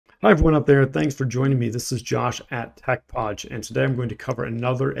Hi everyone up there, thanks for joining me. This is Josh at TechPodge, and today I'm going to cover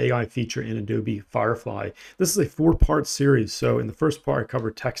another AI feature in Adobe Firefly. This is a four-part series. So in the first part I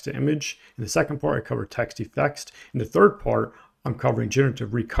cover text to image, in the second part I cover text effects, in the third part I'm covering generative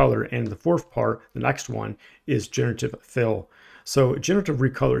recolor, and in the fourth part, the next one, is generative fill. So generative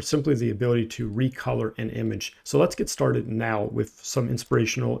recolor is simply the ability to recolor an image. So let's get started now with some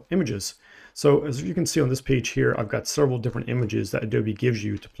inspirational images. So as you can see on this page here, I've got several different images that Adobe gives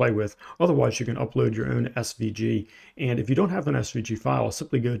you to play with. Otherwise, you can upload your own SVG. And if you don't have an SVG file,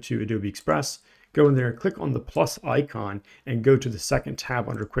 simply go to Adobe Express, go in there, click on the plus icon, and go to the second tab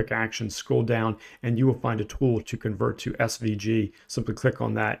under Quick Actions, scroll down, and you will find a tool to convert to SVG. Simply click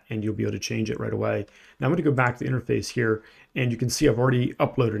on that, and you'll be able to change it right away. Now I'm going to go back to the interface here, and you can see I've already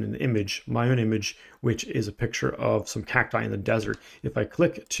uploaded an image, my own image, which is a picture of some cacti in the desert. If I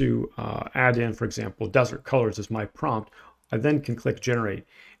click to add in, for example, desert colors as my prompt, I then can click generate.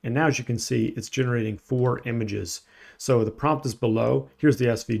 And now as you can see, it's generating 4 images. So the prompt is below, here's the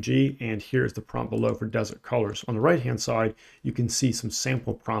SVG, and here's the prompt below for desert colors. On the right-hand side, you can see some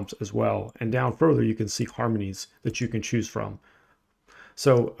sample prompts as well. And down further, you can see harmonies that you can choose from.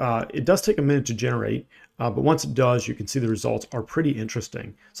 So it does take a minute to generate, but once it does, you can see the results are pretty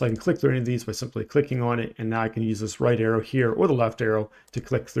interesting. So I can click through any of these by simply clicking on it, and now I can use this right arrow here or the left arrow to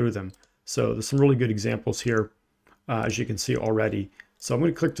click through them. So there's some really good examples here, as you can see already. So I'm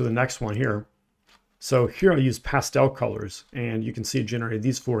going to click to the next one here. So here I use Pastel Colors, and you can see it generated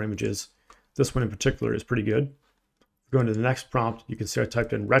these 4 images. This one in particular is pretty good. Going to the next prompt, you can see I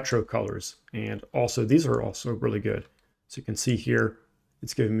typed in retro colors, and also these are also really good. So you can see here,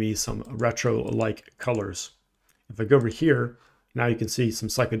 it's giving me some retro-like colors. If I go over here, now you can see some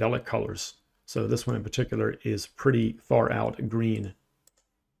psychedelic colors. So this one in particular is pretty far out green.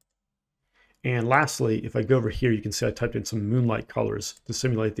 And lastly, if I go over here, you can see I typed in some Moonlight Colors to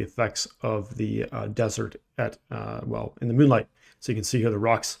simulate the effects of the desert at, well, in the moonlight. So you can see here the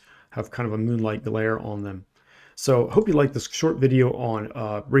rocks have kind of a moonlight glare on them. So hope you liked this short video on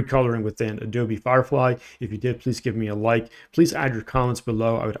recoloring within Adobe Firefly. If you did, please give me a like. Please add your comments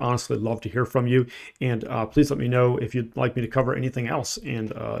below. I would honestly love to hear from you. And please let me know if you'd like me to cover anything else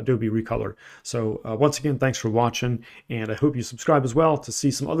in Adobe Recolor. So once again, thanks for watching. And I hope you subscribe as well to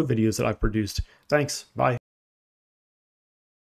see some other videos that I've produced. Thanks. Bye.